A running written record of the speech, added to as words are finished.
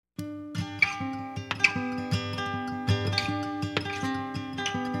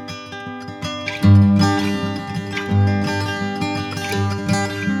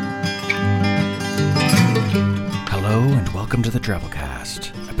Welcome to the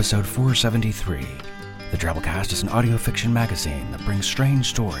Drabblecast, episode 473. The Drabblecast is an audio fiction magazine that brings strange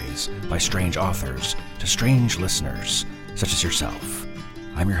stories by strange authors to strange listeners, such as yourself.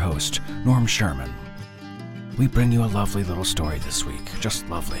 I'm your host, Norm Sherman. We bring you a lovely little story this week, just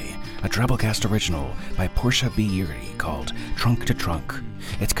lovely. A Drabblecast original by Portia B. Yeary called Trunk to Trunk.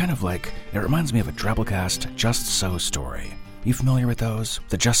 It's kind of like, it reminds me of a Drabblecast Just So story. You familiar with those?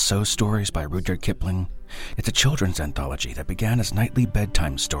 The Just So stories by Rudyard Kipling? It's a children's anthology that began as nightly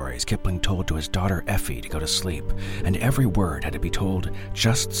bedtime stories Kipling told to his daughter Effie to go to sleep, and every word had to be told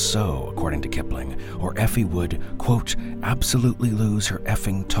just so, according to Kipling, or Effie would, quote, absolutely lose her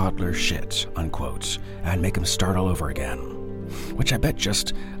effing toddler shit, unquote, and make him start all over again. Which I bet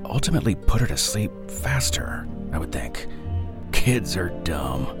just ultimately put her to sleep faster, I would think. Kids are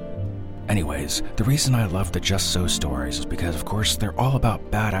dumb. Anyways, the reason I love the Just So stories is because, of course, they're all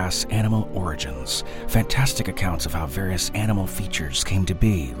about badass animal origins. Fantastic accounts of how various animal features came to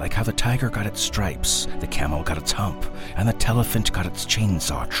be, like how the tiger got its stripes, the camel got its hump, and the telephant got its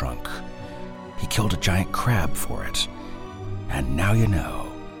chainsaw trunk. He killed a giant crab for it. And now you know.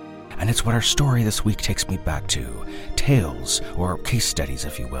 And it's what our story this week takes me back to. Tales, or case studies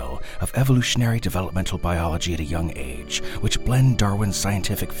if you will, of evolutionary developmental biology at a young age, which blend Darwin's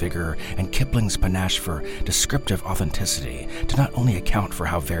scientific vigor and Kipling's panache for descriptive authenticity to not only account for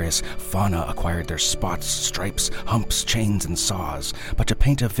how various fauna acquired their spots, stripes, humps, chains, and saws, but to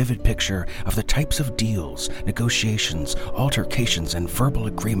paint a vivid picture of the types of deals, negotiations, altercations, and verbal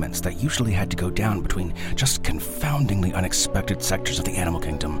agreements that usually had to go down between just confoundingly unexpected sectors of the animal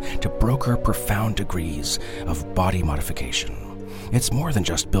kingdom to broker profound degrees of body modification. It's more than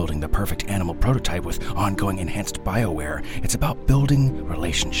just building the perfect animal prototype with ongoing enhanced bioware. It's about building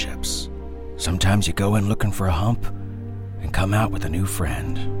relationships. Sometimes you go in looking for a hump and come out with a new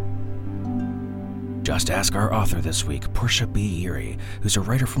friend. Just ask our author this week, Portia B. Yeary, who's a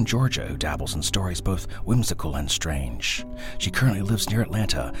writer from Georgia who dabbles in stories both whimsical and strange. She currently lives near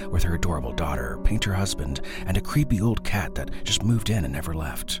Atlanta with her adorable daughter, painter husband, and a creepy old cat that just moved in and never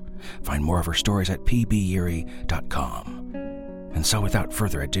left. Find more of her stories at pbyeary.com. And so without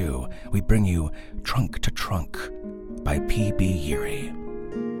further ado, we bring you Trunk to Trunk by P.B. Yeary.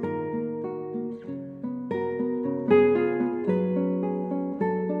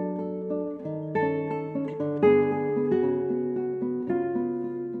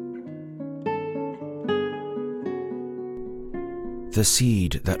 The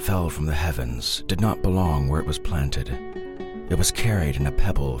seed that fell from the heavens did not belong where it was planted. It was carried in a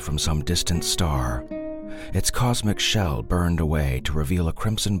pebble from some distant star. Its cosmic shell burned away to reveal a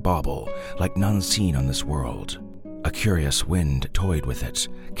crimson bauble like none seen on this world. A curious wind toyed with it,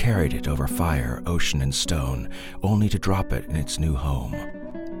 carried it over fire, ocean, and stone, only to drop it in its new home.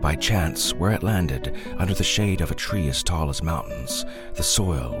 By chance, where it landed, under the shade of a tree as tall as mountains, the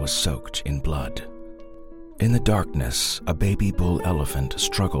soil was soaked in blood. In the darkness, a baby bull elephant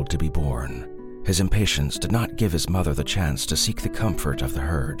struggled to be born. His impatience did not give his mother the chance to seek the comfort of the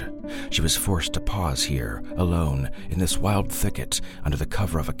herd. She was forced to pause here, alone, in this wild thicket under the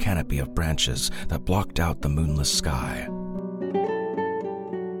cover of a canopy of branches that blocked out the moonless sky.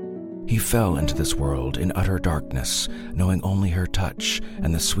 He fell into this world in utter darkness, knowing only her touch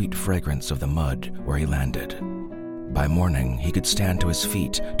and the sweet fragrance of the mud where he landed. By morning, he could stand to his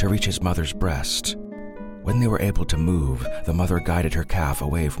feet to reach his mother's breast. When they were able to move, the mother guided her calf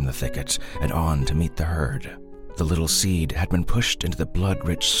away from the thicket and on to meet the herd. The little seed had been pushed into the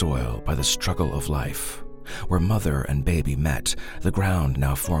blood-rich soil by the struggle of life. Where mother and baby met, the ground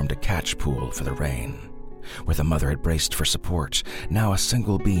now formed a catch pool for the rain. Where the mother had braced for support, now a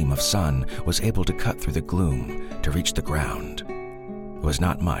single beam of sun was able to cut through the gloom to reach the ground. It was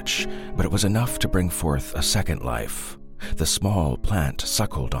not much, but it was enough to bring forth a second life. The small plant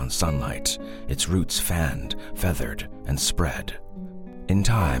suckled on sunlight, its roots fanned, feathered, and spread. In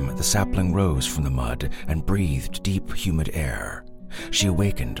time, the sapling rose from the mud and breathed deep, humid air. She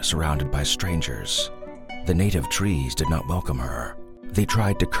awakened, surrounded by strangers. The native trees did not welcome her. They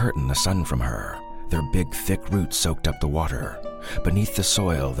tried to curtain the sun from her. Their big, thick roots soaked up the water. Beneath the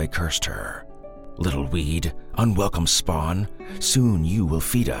soil, they cursed her. "Little weed, unwelcome spawn, soon you will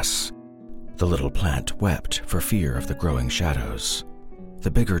feed us." The little plant wept for fear of the growing shadows. The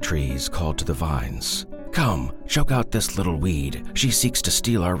bigger trees called to the vines, "Come, choke out this little weed. She seeks to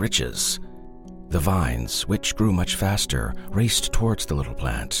steal our riches." The vines, which grew much faster, raced towards the little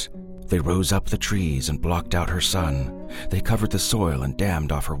plant. They rose up the trees and blocked out her sun. They covered the soil and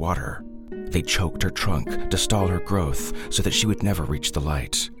dammed off her water. They choked her trunk to stall her growth so that she would never reach the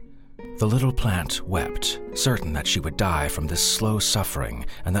light. The little plant wept, certain that she would die from this slow suffering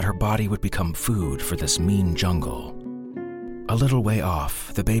and that her body would become food for this mean jungle. A little way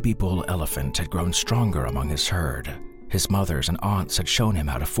off, the baby bull elephant had grown stronger among his herd. His mothers and aunts had shown him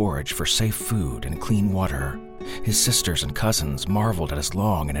how to forage for safe food and clean water. His sisters and cousins marveled at his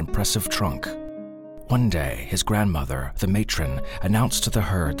long and impressive trunk. One day, his grandmother, the matron, announced to the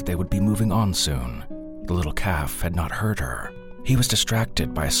herd that they would be moving on soon. The little calf had not heard her. He was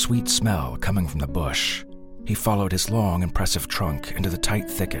distracted by a sweet smell coming from the bush. He followed his long, impressive trunk into the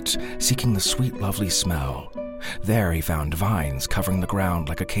tight thicket, seeking the sweet, lovely smell. There he found vines covering the ground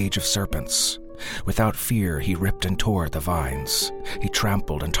like a cage of serpents. Without fear, he ripped and tore at the vines. He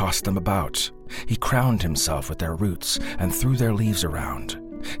trampled and tossed them about. He crowned himself with their roots and threw their leaves around.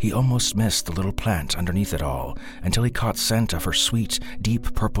 He almost missed the little plant underneath it all until he caught scent of her sweet,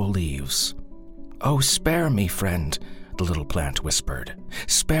 deep purple leaves. "Oh, spare me, friend," the little plant whispered.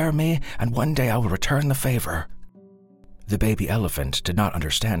 "Spare me, and one day I will return the favor." The baby elephant did not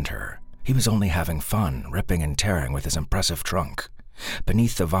understand her. He was only having fun, ripping and tearing with his impressive trunk.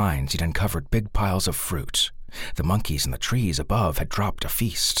 Beneath the vines, he'd uncovered big piles of fruit. The monkeys in the trees above had dropped a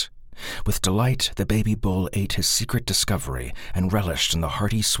feast. With delight, the baby bull ate his secret discovery and relished in the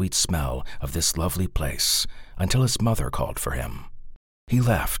hearty, sweet smell of this lovely place until his mother called for him. He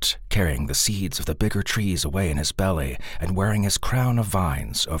left, carrying the seeds of the bigger trees away in his belly and wearing his crown of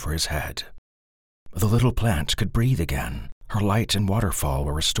vines over his head. The little plant could breathe again. Her light and waterfall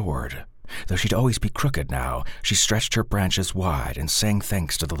were restored. Though she'd always be crooked now, she stretched her branches wide and sang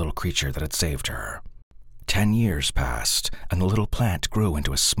thanks to the little creature that had saved her. 10 years passed, and the little plant grew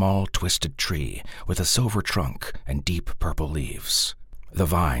into a small, twisted tree with a silver trunk and deep purple leaves. The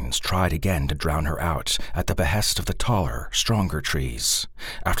vines tried again to drown her out at the behest of the taller, stronger trees.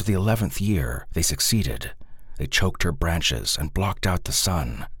 After the 11th year, they succeeded. They choked her branches and blocked out the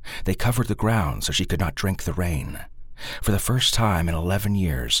sun. They covered the ground so she could not drink the rain. For the first time in 11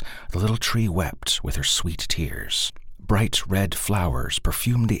 years, the little tree wept with her sweet tears. Bright red flowers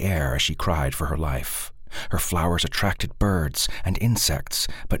perfumed the air as she cried for her life. Her flowers attracted birds and insects,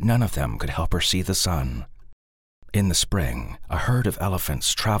 but none of them could help her see the sun. In the spring, a herd of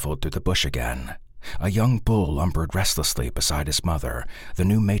elephants traveled through the bush again. A young bull lumbered restlessly beside his mother, the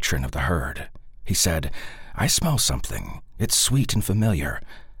new matron of the herd. He said, "I smell something. It's sweet and familiar.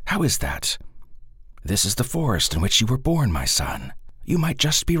 How is that?" "This is the forest in which you were born, my son. You might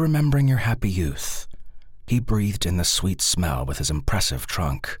just be remembering your happy youth." He breathed in the sweet smell with his impressive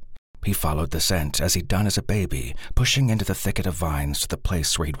trunk. He followed the scent as he'd done as a baby, pushing into the thicket of vines to the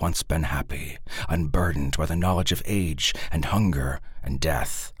place where he'd once been happy, unburdened by the knowledge of age and hunger and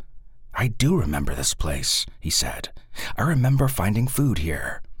death. "I do remember this place," he said. "I remember finding food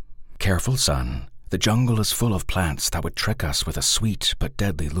here." "Careful, son. The jungle is full of plants that would trick us with a sweet but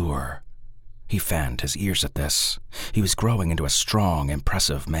deadly lure." He fanned his ears at this. He was growing into a strong,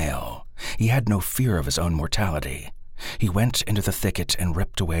 impressive male. He had no fear of his own mortality. He went into the thicket and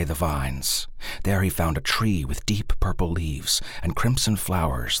ripped away the vines. There he found a tree with deep purple leaves and crimson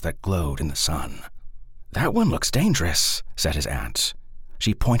flowers that glowed in the sun. "That one looks dangerous," said his aunt.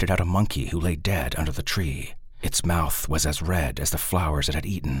 She pointed out a monkey who lay dead under the tree. Its mouth was as red as the flowers it had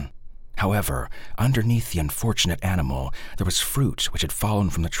eaten. However, underneath the unfortunate animal, there was fruit which had fallen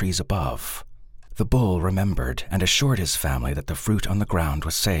from the trees above. The bull remembered and assured his family that the fruit on the ground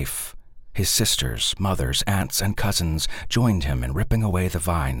was safe. His sisters, mothers, aunts, and cousins joined him in ripping away the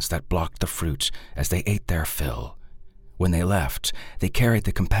vines that blocked the fruit as they ate their fill. When they left, they carried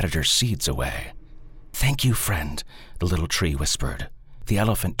the competitors' seeds away. "Thank you, friend," the little tree whispered. The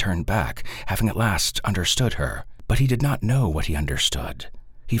elephant turned back, having at last understood her, but he did not know what he understood.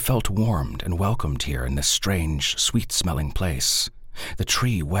 He felt warmed and welcomed here in this strange, sweet-smelling place. The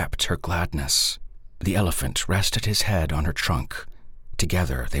tree wept her gladness. The elephant rested his head on her trunk.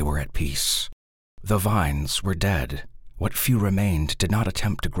 Together they were at peace. The vines were dead. What few remained did not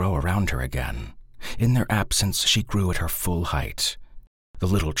attempt to grow around her again. In their absence, she grew at her full height. The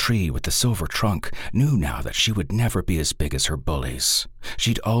little tree with the silver trunk knew now that she would never be as big as her bullies.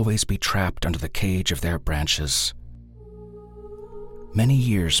 She'd always be trapped under the cage of their branches. Many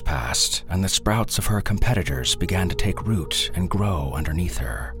years passed, and the sprouts of her competitors began to take root and grow underneath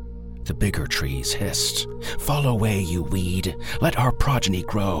her. The bigger trees hissed, "Fall away, you weed. Let our progeny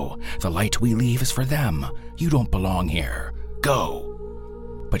grow. The light we leave is for them. You don't belong here.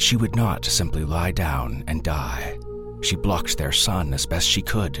 Go." But she would not simply lie down and die. She blocked their sun as best she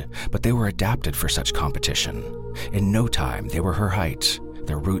could, but they were adapted for such competition. In no time, they were her height.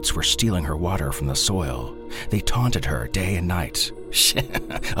 Their roots were stealing her water from the soil. They taunted her day and night.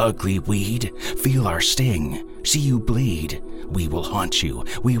 "Ugly weed, feel our sting. See you bleed. We will haunt you.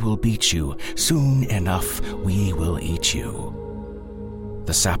 We will beat you. Soon enough, we will eat you."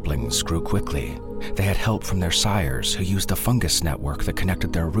 The saplings grew quickly. They had help from their sires, who used the fungus network that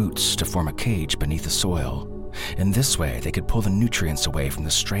connected their roots to form a cage beneath the soil. In this way, they could pull the nutrients away from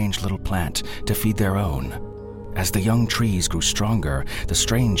the strange little plant to feed their own. As the young trees grew stronger, the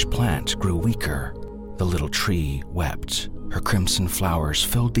strange plant grew weaker. The little tree wept. Her crimson flowers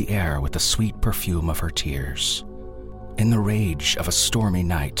filled the air with the sweet perfume of her tears. In the rage of a stormy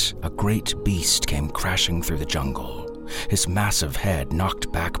night, a great beast came crashing through the jungle. His massive head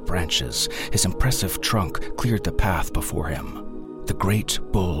knocked back branches. His impressive trunk cleared the path before him. The great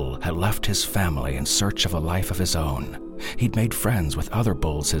bull had left his family in search of a life of his own. He'd made friends with other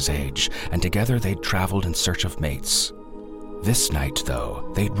bulls his age, and together they'd traveled in search of mates. This night,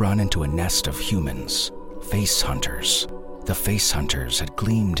 though, they'd run into a nest of humans, face hunters. The face hunters had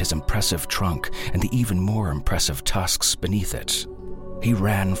gleamed his impressive trunk and the even more impressive tusks beneath it. He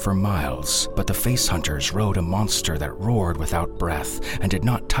ran for miles, but the face hunters rode a monster that roared without breath and did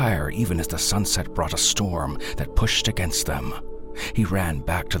not tire even as the sunset brought a storm that pushed against them. He ran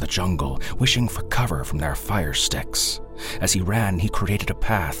back to the jungle, wishing for cover from their fire sticks. As he ran, he created a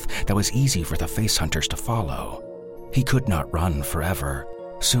path that was easy for the face hunters to follow. He could not run forever.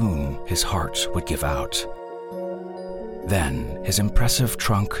 Soon, his heart would give out. Then, his impressive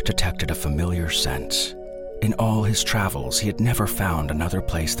trunk detected a familiar scent. In all his travels, he had never found another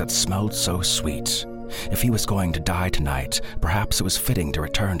place that smelled so sweet. If he was going to die tonight, perhaps it was fitting to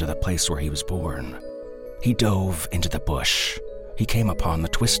return to the place where he was born. He dove into the bush. He came upon the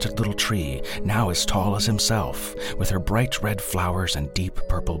twisted little tree, now as tall as himself, with her bright red flowers and deep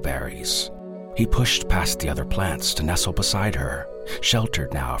purple berries. He pushed past the other plants to nestle beside her.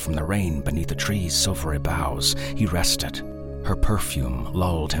 Sheltered now from the rain beneath the tree's silvery boughs, he rested. Her perfume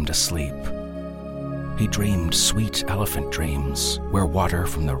lulled him to sleep. He dreamed sweet elephant dreams, where water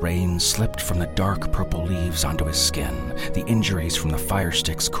from the rain slipped from the dark purple leaves onto his skin. The injuries from the fire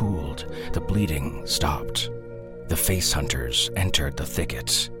sticks cooled. The bleeding stopped. The face hunters entered the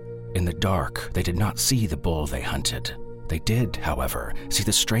thicket. In the dark, they did not see the bull they hunted. They did, however, see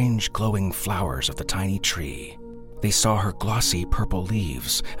the strange glowing flowers of the tiny tree. They saw her glossy purple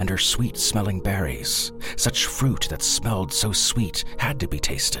leaves and her sweet-smelling berries. Such fruit that smelled so sweet had to be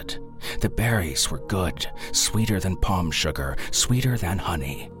tasted. The berries were good, sweeter than palm sugar, sweeter than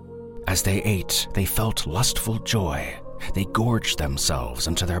honey. As they ate, they felt lustful joy. They gorged themselves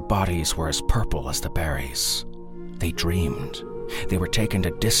until their bodies were as purple as the berries. They dreamed. They were taken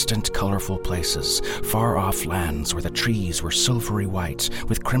to distant, colorful places, far-off lands where the trees were silvery white,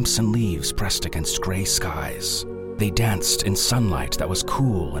 with crimson leaves pressed against gray skies. They danced in sunlight that was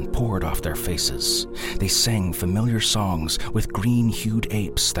cool and poured off their faces. They sang familiar songs with green-hued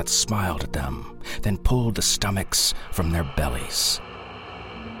apes that smiled at them, then pulled the stomachs from their bellies.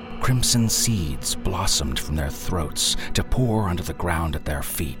 Crimson seeds blossomed from their throats to pour onto the ground at their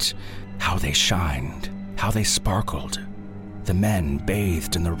feet. How they shined, how they sparkled. The men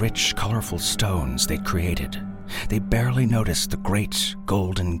bathed in the rich, colorful stones they'd created. They barely noticed the great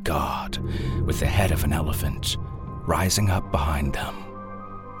golden god, with the head of an elephant, rising up behind them.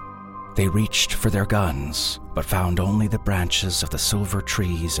 They reached for their guns, but found only the branches of the silver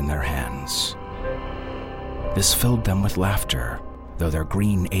trees in their hands. This filled them with laughter, though their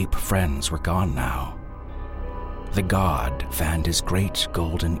green ape friends were gone now. The god fanned his great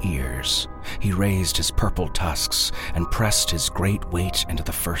golden ears. He raised his purple tusks and pressed his great weight into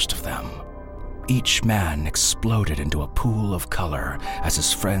the first of them. Each man exploded into a pool of color as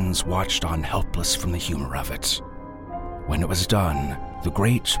his friends watched on helpless from the humor of it. When it was done, the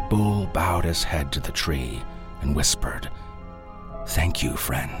great bull bowed his head to the tree and whispered, "Thank you,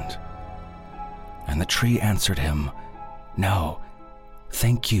 friend." And the tree answered him, "No,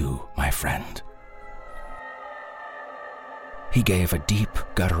 thank you, my friend." He gave a deep,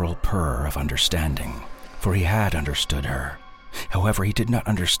 guttural purr of understanding, for he had understood her. However, he did not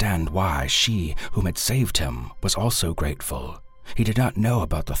understand why she, whom had saved him, was also grateful. He did not know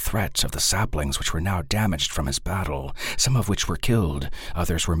about the threat of the saplings which were now damaged from his battle, some of which were killed,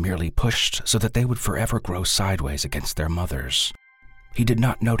 others were merely pushed so that they would forever grow sideways against their mothers. He did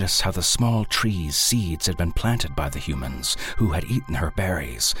not notice how the small tree's seeds had been planted by the humans, who had eaten her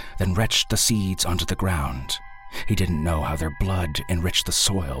berries, then retched the seeds onto the ground. He didn't know how their blood enriched the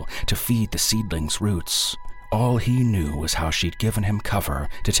soil to feed the seedlings' roots. All he knew was how she'd given him cover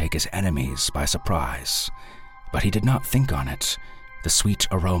to take his enemies by surprise. But he did not think on it. The sweet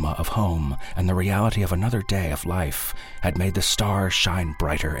aroma of home and the reality of another day of life had made the stars shine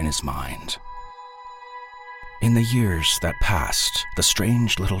brighter in his mind. In the years that passed, the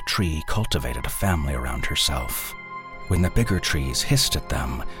strange little tree cultivated a family around herself. When the bigger trees hissed at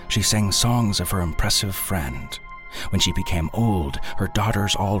them, she sang songs of her impressive friend. When she became old, her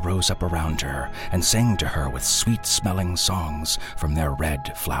daughters all rose up around her and sang to her with sweet-smelling songs from their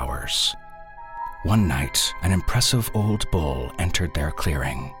red flowers. One night, an impressive old bull entered their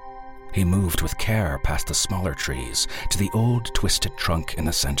clearing. He moved with care past the smaller trees to the old twisted trunk in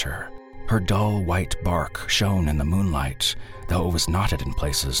the center. Her dull white bark shone in the moonlight, though it was knotted in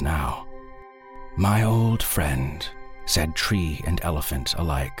places now. "My old friend," said tree and elephant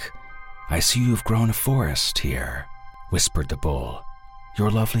alike, "I see you've grown a forest here," whispered the bull.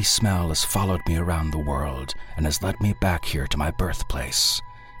 "Your lovely smell has followed me around the world and has led me back here to my birthplace.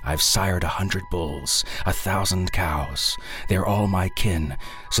 I've sired 100 bulls, 1,000 cows. They are all my kin,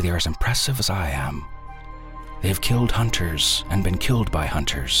 so they are as impressive as I am. They've killed hunters and been killed by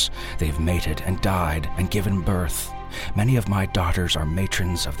hunters. They've mated and died and given birth. Many of my daughters are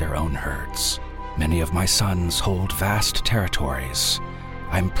matrons of their own herds. Many of my sons hold vast territories.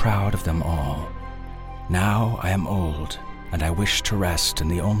 I'm proud of them all. Now I am old, and I wish to rest in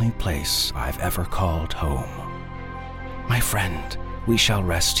the only place I've ever called home. My friend, we shall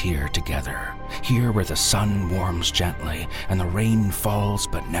rest here together, here where the sun warms gently and the rain falls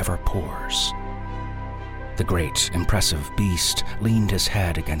but never pours." The great, impressive beast leaned his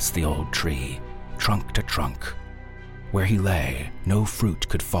head against the old tree, trunk to trunk. Where he lay, no fruit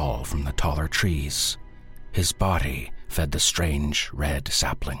could fall from the taller trees. His body fed the strange red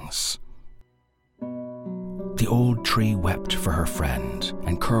saplings. The old tree wept for her friend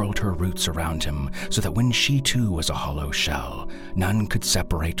and curled her roots around him so that when she too was a hollow shell, none could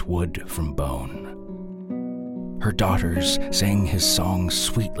separate wood from bone. Her daughters sang his songs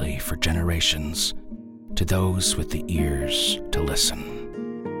sweetly for generations, to those with the ears to listen.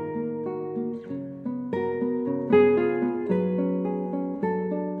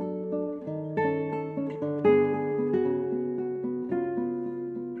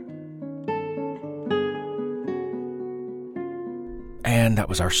 And that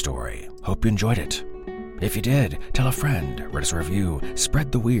was our story. Hope you enjoyed it. If you did, tell a friend, write us a review,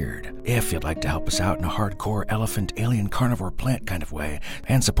 spread the weird. If you'd like to help us out in a hardcore elephant, alien, carnivore, plant kind of way,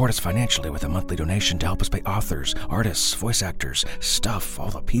 and support us financially with a monthly donation to help us pay authors, artists, voice actors, stuff, all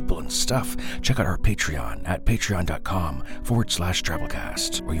the people and stuff, check out our Patreon at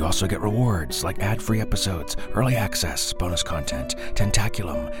patreon.com/Drabblecast, where you also get rewards like ad-free episodes, early access, bonus content,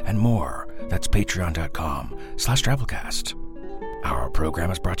 tentaculum, and more. That's patreon.com/Drabblecast. Our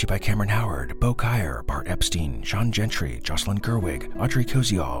program is brought to you by Cameron Howard, Bo Kyer, Bart Epstein, Sean Gentry, Jocelyn Gerwig, Audrey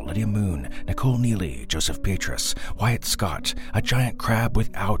Koziol, Lydia Moon, Nicole Neely, Joseph Beatrice, Wyatt Scott, a giant crab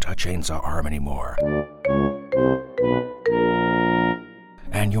without a chainsaw arm anymore.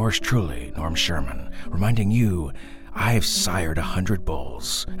 And yours truly, Norm Sherman, reminding you, I've sired 100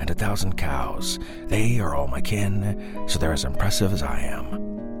 bulls and 1,000 cows. They are all my kin, so they're as impressive as I am.